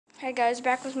Hi guys,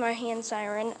 back with my hand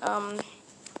siren.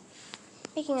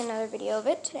 Making another video of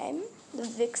it today.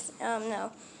 The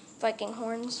Viking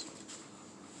horns.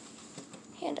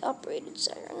 Hand operated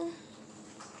siren.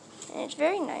 And it's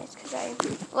very nice because I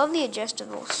love the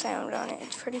adjustable sound on it.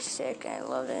 It's pretty sick. I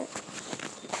love it.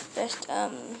 Best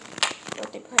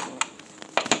what they put in it.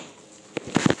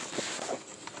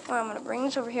 Well, I'm gonna bring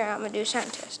this over here and I'm gonna do a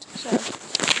sound test. So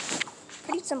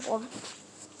pretty simple.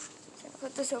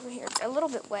 Put this over here. It's a little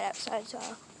bit wet outside, so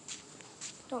I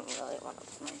don't really want to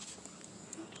put my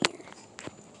here.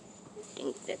 I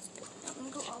think that's good. I'm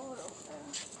going to go all over there.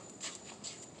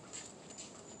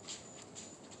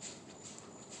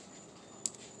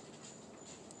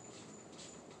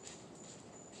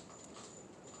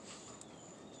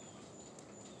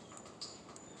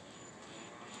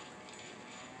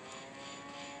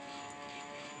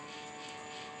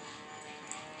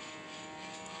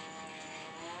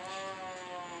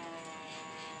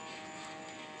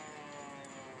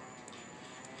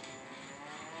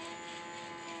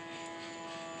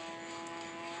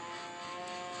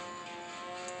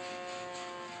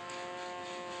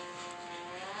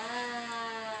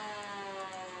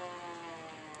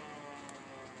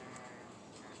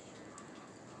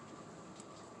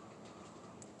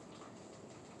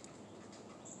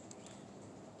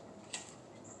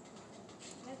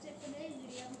 That's it for today's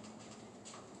video.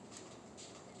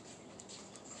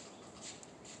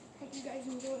 Hope you guys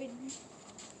enjoyed.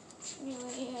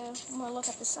 Anyway, I'm gonna look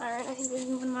at the siren. I think this is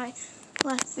one of my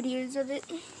last videos of it.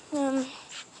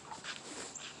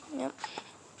 Yep.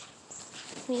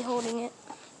 Me holding it.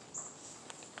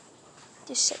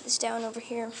 Just set this down over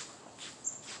here.